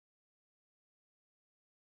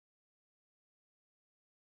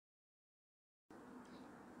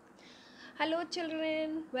Hello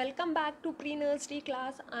children, welcome back to pre-nursery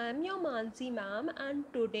class. I am your Mansi ma'am and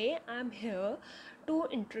today I am here to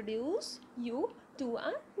introduce you to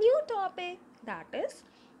a new topic, that is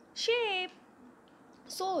shape.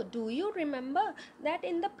 So do you remember that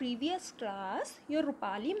in the previous class your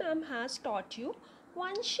Rupali ma'am has taught you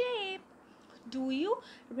one shape? Do you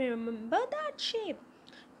remember that shape?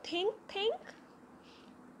 Think.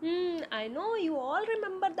 I know you all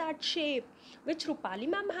remember that shape which Rupali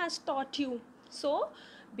ma'am has taught you. So,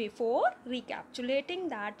 before recapitulating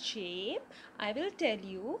that shape, I will tell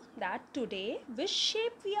you that today which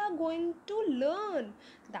shape we are going to learn.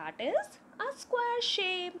 That is a square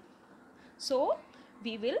shape. So,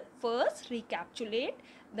 we will first recapitulate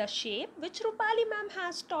the shape which Rupali ma'am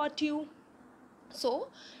has taught you. So,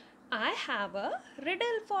 I have a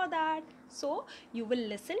riddle for that. So, you will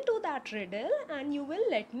listen to that riddle and you will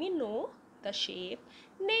let me know the shape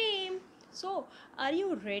name. So, are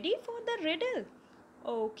you ready for the riddle?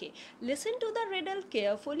 Okay, listen to the riddle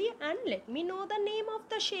carefully and let me know the name of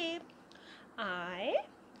the shape. I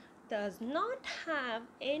does not have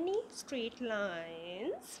any straight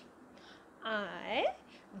lines. I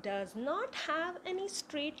does not have any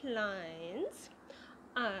straight lines.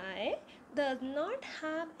 I does not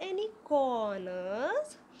have any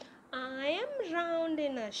corners. I am round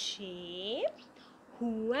in a shape.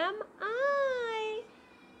 Who am I?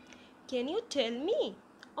 Can you tell me?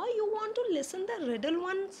 Or you want to listen the riddle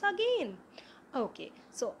once again? Okay,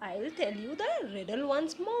 so I will tell you the riddle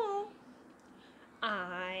once more.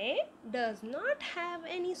 I does not have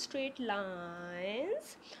any straight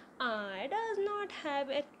lines. I does not have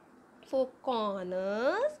it for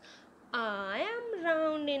corners. I am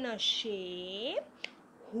round in a shape.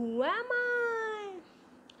 Who am I?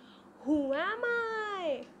 Who am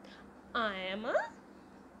I? I am a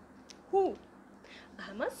who? I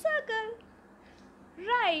am a circle.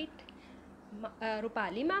 Right.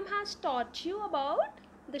 Rupali ma'am has taught you about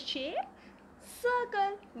the shape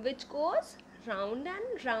circle which goes round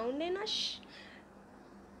and round in a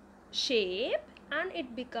shape and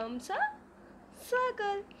it becomes a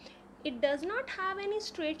circle. It does not have any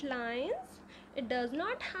straight lines. It does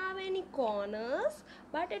not have any corners,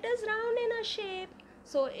 but it is round in a shape.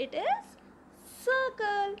 So it is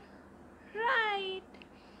circle. Right.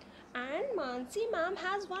 And Mansi ma'am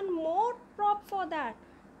has one more prop for that.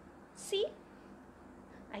 See?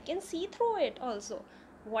 I can see through it also.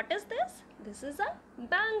 What is this? This is a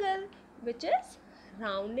bangle which is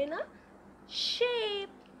round in a shape.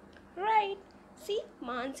 Right. See,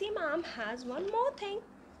 Mansi ma'am has one more thing.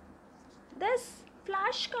 This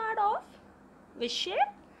flashcard of which shape?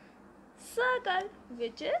 Circle,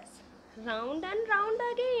 which is round and round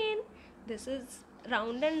again. This is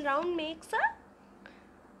round and round makes a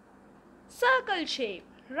circle shape.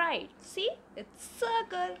 Right. See, it's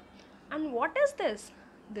circle. And what is this?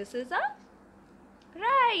 This is a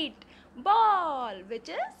right ball which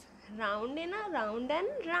is round in a round and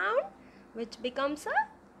round which becomes a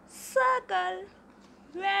circle.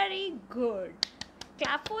 Very good.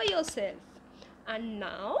 Clap for yourself. And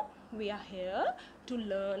now we are here to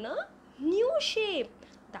learn a new shape,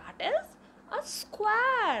 that is a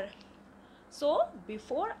square. So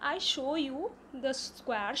before I show you the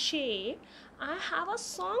square shape, I have a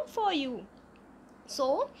song for you.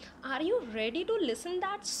 So, are you ready to listen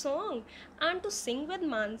that song and to sing with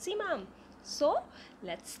Mansi ma'am? So,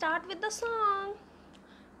 let's start with the song.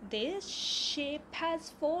 This shape has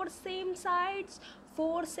four same sides,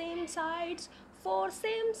 four same sides, four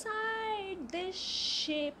same sides. This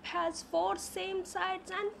shape has four same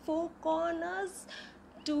sides and four corners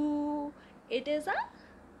too. It is a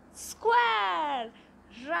square.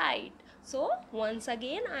 Right. So, once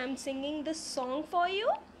again, I am singing this song for you.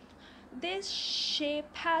 This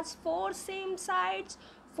shape has four same sides,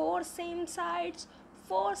 four same sides,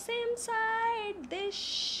 four same sides. This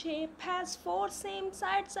shape has four same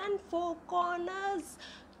sides and four corners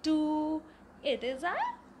too. It is a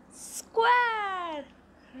square.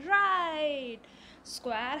 Right.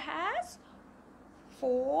 Square has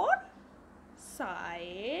four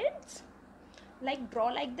sides. Like draw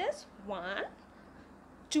like this. 1,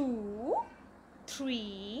 2,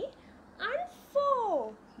 3 and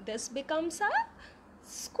 4. This becomes a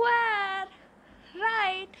square.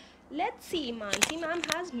 Right. Let's see. Mansi ma'am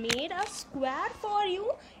has made a square for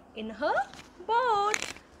you in her board.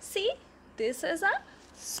 See, this is a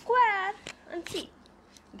square. And see,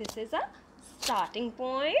 this is a starting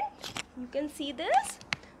point. You can see this.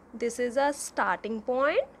 This is a starting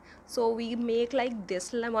point. So we make like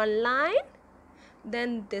this one line.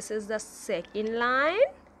 Then this is the second line.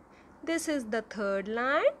 This is the third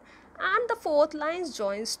line. And the fourth line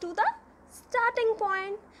joins to the starting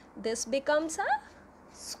point. this becomes a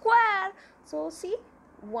square. So see,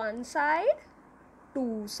 one side,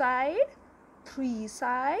 two side, three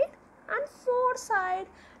side and four side,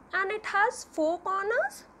 and it has four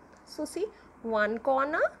corners. So see, one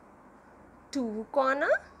corner, two corner,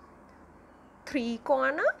 three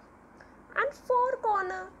corner and four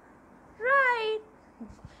corner. Right,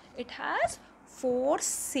 it has four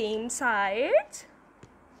same sides,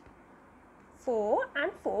 four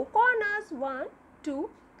and four corners, one, two,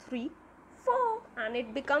 three, four, and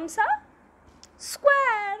it becomes a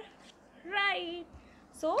square. Right,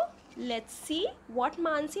 so let's see what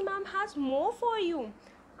Mansi ma'am has more for you.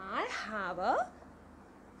 I have a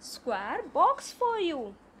square box for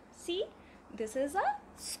you. See, this is a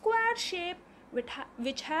square shape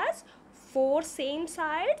which has four same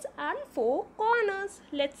sides and four corners.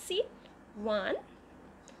 Let's see, 1,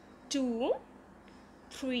 2,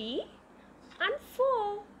 3 and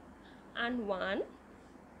 4, and 1,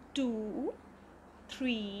 2,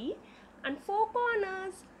 3 and 4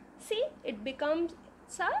 corners. See, it becomes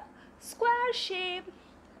a square shape.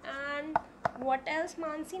 And what else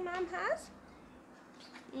Mansi ma'am has?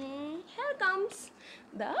 Here comes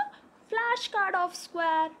the flashcard of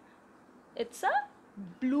square. It's a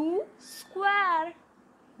blue square.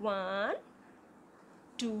 1,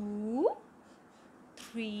 2,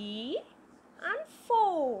 3 and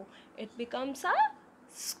 4. It becomes a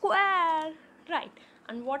square. Right.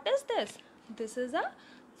 And what is this? This is a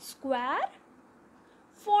square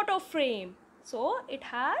photo frame. So it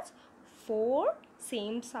has four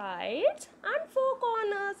same sides and four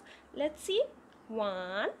corners. Let's see.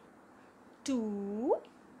 1, 2,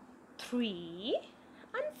 3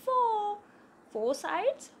 and 4. Four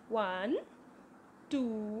sides. 1,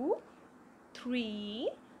 2, 3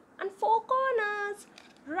 and four corners.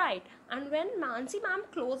 Right. And when Mansi ma'am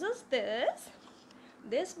closes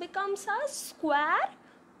this becomes a square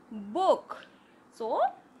book. So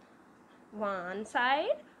one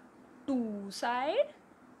side, two side,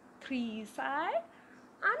 three side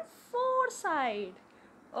and four side.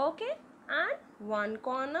 Okay, and one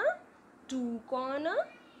corner, two corner,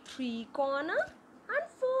 three corner and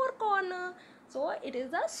four corner. So it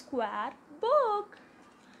is a square book.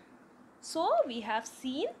 So we have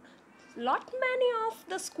seen lot many of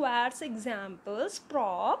the squares examples,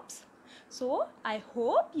 props. So I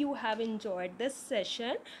hope you have enjoyed this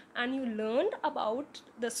session and you learned about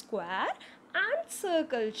the square and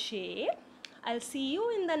circle shape. I'll see you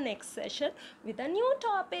in the next session with a new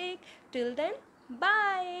topic. Till then,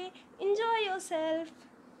 bye. Enjoy yourself.